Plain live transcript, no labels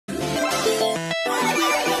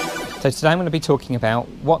So today I'm going to be talking about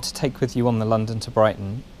what to take with you on the London to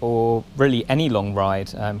Brighton, or really any long ride,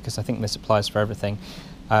 because I think this applies for everything.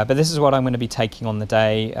 But this is what I'm going to be taking on the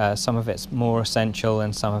day. Some of it's more essential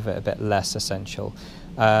and some of it a bit less essential.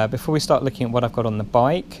 Before we start looking at what I've got on the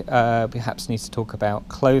bike, we perhaps need to talk about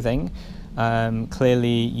clothing. Clearly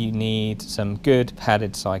you need some good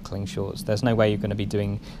padded cycling shorts. There's no way you're going to be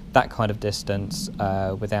doing that kind of distance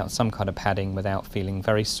without some kind of padding, without feeling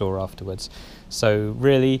very sore afterwards. So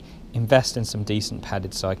really invest in some decent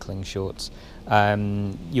padded cycling shorts.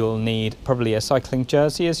 You'll need probably a cycling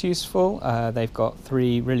jersey is useful. They've got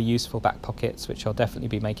 3 really useful back pockets which I'll definitely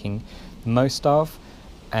be making the most of,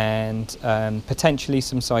 and potentially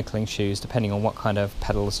some cycling shoes depending on what kind of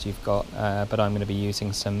pedals you've got, but I'm going to be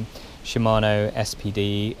using some Shimano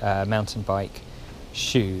SPD mountain bike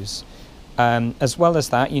shoes. As well as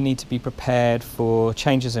that, you need to be prepared for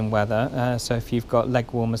changes in weather, so if you've got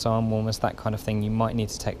leg warmers, arm warmers, that kind of thing, you might need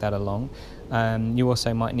to take that along. You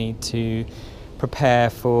also might need to prepare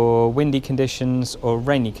for windy conditions or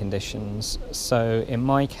rainy conditions. So in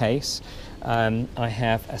my case, I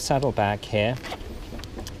have a saddle bag here,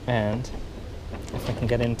 and if I can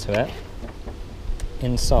get into it,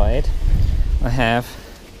 inside I have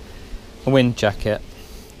a wind jacket.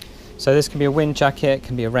 So this can be a wind jacket,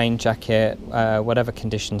 can be a rain jacket, whatever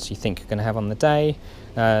conditions you think you're going to have on the day,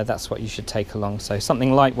 that's what you should take along. So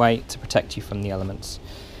something lightweight to protect you from the elements.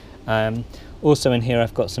 Also in here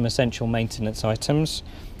I've got some essential maintenance items.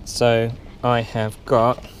 So I have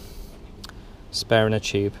got spare inner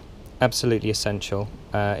tube, absolutely essential.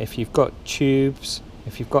 If you've got tubes,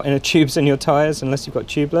 if you've got inner tubes in your tyres, unless you've got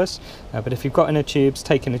tubeless, but if you've got inner tubes,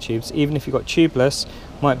 take inner tubes. Even if you've got tubeless,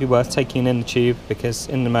 might be worth taking an inner tube, because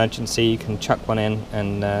in an emergency you can chuck one in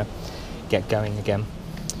and get going again.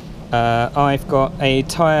 I've got a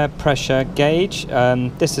tyre pressure gauge.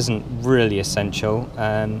 This isn't really essential.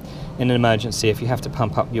 In an emergency, if you have to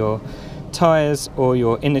pump up your tyres or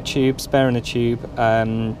your inner tube, spare inner tube,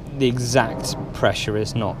 the exact pressure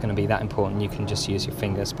is not going to be that important. You can just use your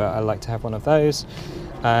fingers, but I like to have one of those.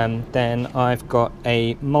 Then I've got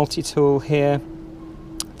a multi-tool here.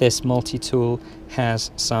 This multi-tool has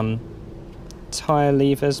some tyre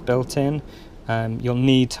levers built in. You'll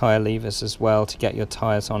need tyre levers as well to get your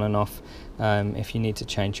tyres on and off if you need to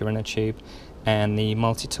change your inner tube. And the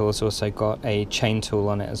multi-tool's also got a chain tool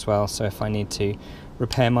on it as well, so if I need to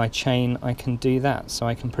repair my chain I can do that. So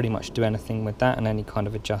I can pretty much do anything with that and any kind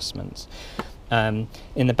of adjustments. In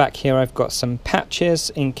the back here I've got some patches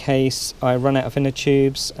in case I run out of inner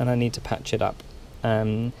tubes and I need to patch it up.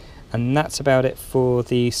 And that's about it for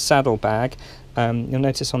the saddle bag. You'll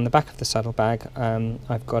notice on the back of the saddle bag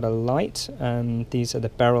I've got a light. These are the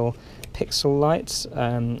Beryl pixel lights.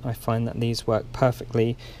 I find that these work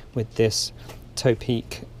perfectly with this toe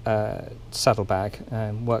peak saddle bag.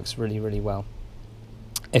 Works really well.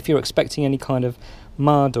 If you're expecting any kind of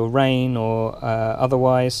mud or rain or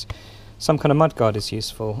otherwise, some kind of mud guard is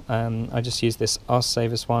useful. I just use this arse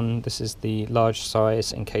savers one. This is the large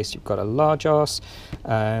size in case you've got a large arse.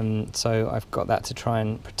 So I've got that to try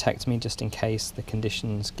and protect me just in case the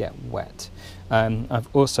conditions get wet. I've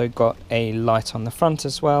also got a light on the front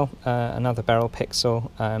as well, another Beryl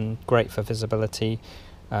pixel, great for visibility,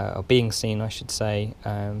 or being seen I should say.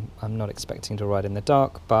 I'm not expecting to ride in the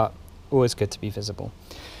dark, but always good to be visible.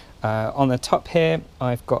 On the top here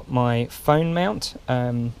I've got my phone mount,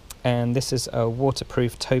 and this is a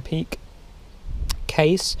waterproof toe peak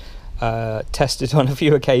case, tested on a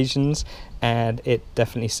few occasions, and it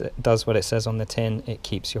definitely does what it says on the tin. It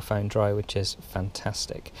keeps your phone dry, which is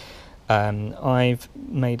fantastic. I've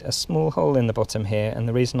made a small hole in the bottom here, and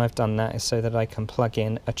the reason I've done that is so that I can plug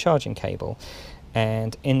in a charging cable.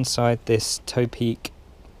 And inside this toe peak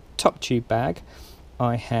top tube bag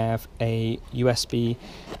I have a USB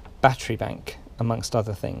battery bank, amongst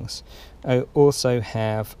other things. I also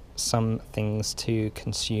have some things to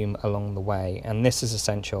consume along the way, and this is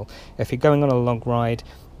essential. If you're going on a long ride,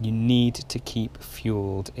 you need to keep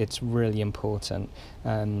fueled. It's really important.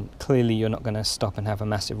 Clearly you're not going to stop and have a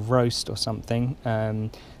massive roast or something.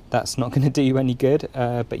 That's not going to do you any good,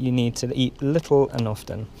 but you need to eat little and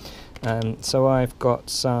often. So I've got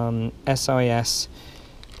some SIS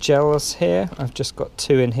gels here. I've just got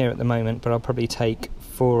 2 in here at the moment, but I'll probably take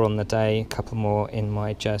 4 on the day, a couple more in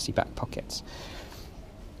my jersey back pockets.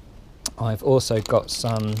 I've also got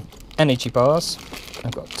some energy bars.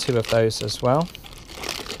 I've got 2 of those as well.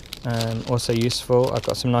 Also useful. I've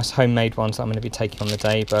got some nice homemade ones that I'm going to be taking on the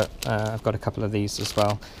day, but I've got a couple of these as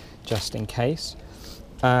well, just in case.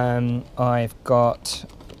 I've got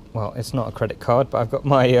well, it's not a credit card, but I've got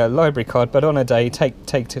my library card. But on a day, take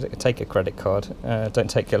a credit card. Don't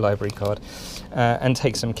take your library card, and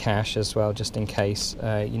take some cash as well, just in case.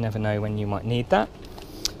 You never know when you might need that.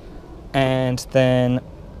 And then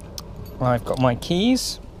I've got my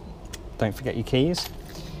keys. Don't forget your keys.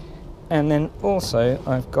 And then also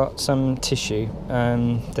I've got some tissue.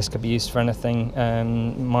 This could be used for anything,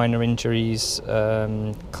 minor injuries,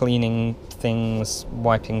 cleaning things,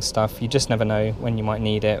 wiping stuff. You just never know when you might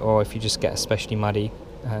need it, or if you just get especially muddy,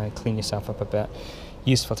 clean yourself up a bit.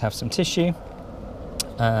 Useful to have some tissue.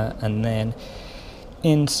 And then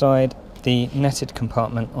inside the netted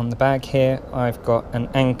compartment on the bag here, I've got an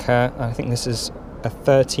Anker. I think this is a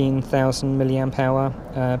 13,000 milliamp hour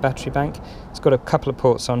battery bank. It's got a couple of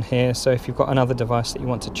ports on here, so if you've got another device that you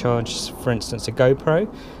want to charge, for instance a GoPro,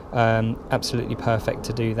 absolutely perfect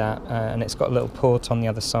to do that. And it's got a little port on the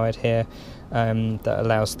other side here that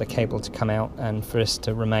allows the cable to come out and for us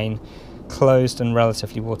to remain closed and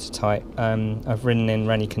relatively watertight. I've ridden in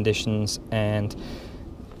rainy conditions and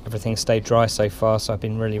everything stayed dry so far, so I've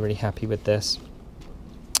been really happy with this.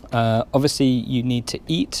 Obviously you need to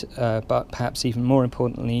eat, but perhaps even more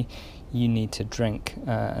importantly you need to drink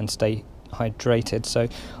and stay hydrated. So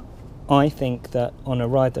I think that on a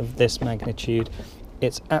ride of this magnitude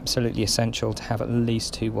it's absolutely essential to have at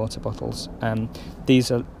least 2 water bottles.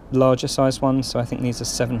 These are larger size ones, so I think these are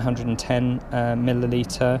 710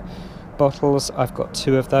 milliliter bottles. I've got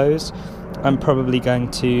 2 of those. I'm probably going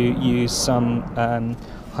to use some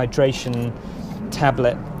hydration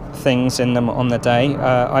tablet things in them on the day.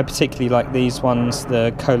 I particularly like these ones,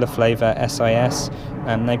 the cola flavour SIS.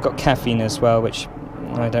 They've got caffeine as well, which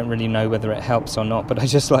I don't really know whether it helps or not, but I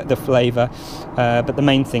just like the flavour. But the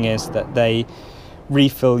main thing is that they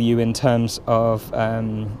refill you in terms of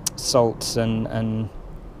salts and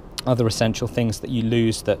other essential things that you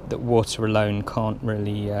lose that water alone can't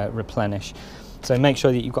really replenish. So make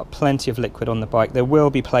sure that you've got plenty of liquid on the bike. There will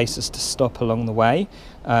be places to stop along the way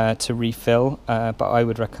to refill, but I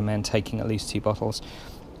would recommend taking at least 2 bottles.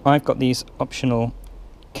 I've got these optional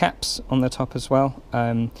caps on the top as well.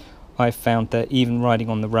 I've found that even riding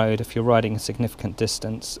on the road, if you're riding a significant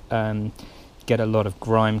distance, you get a lot of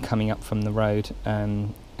grime coming up from the road,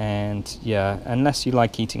 and yeah, unless you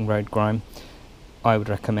like eating road grime, I would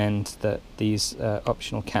recommend that these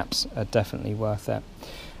optional caps are definitely worth it.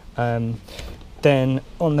 Then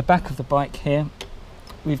on the back of the bike here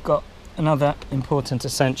we've got another important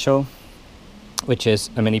essential, which is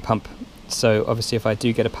a mini pump. So obviously if I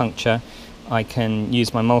do get a puncture, I can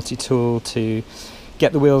use my multi-tool to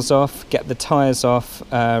get the wheels off, get the tyres off,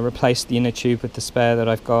 replace the inner tube with the spare that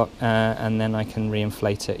I've got, and then I can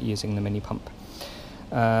reinflate it using the mini pump.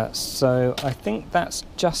 So I think that's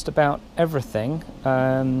just about everything.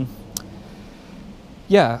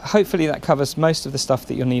 Yeah, hopefully that covers most of the stuff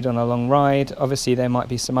that you'll need on a long ride. Obviously there might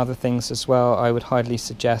be some other things as well. I would highly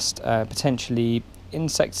suggest potentially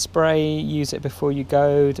insect spray, use it before you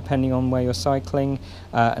go depending on where you're cycling,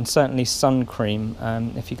 and certainly sun cream.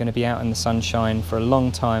 If you're going to be out in the sunshine for a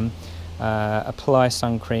long time, apply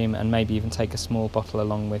sun cream and maybe even take a small bottle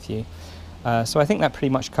along with you. So I think that pretty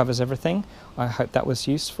much covers everything. I hope that was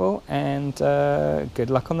useful, and good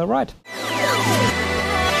luck on the ride.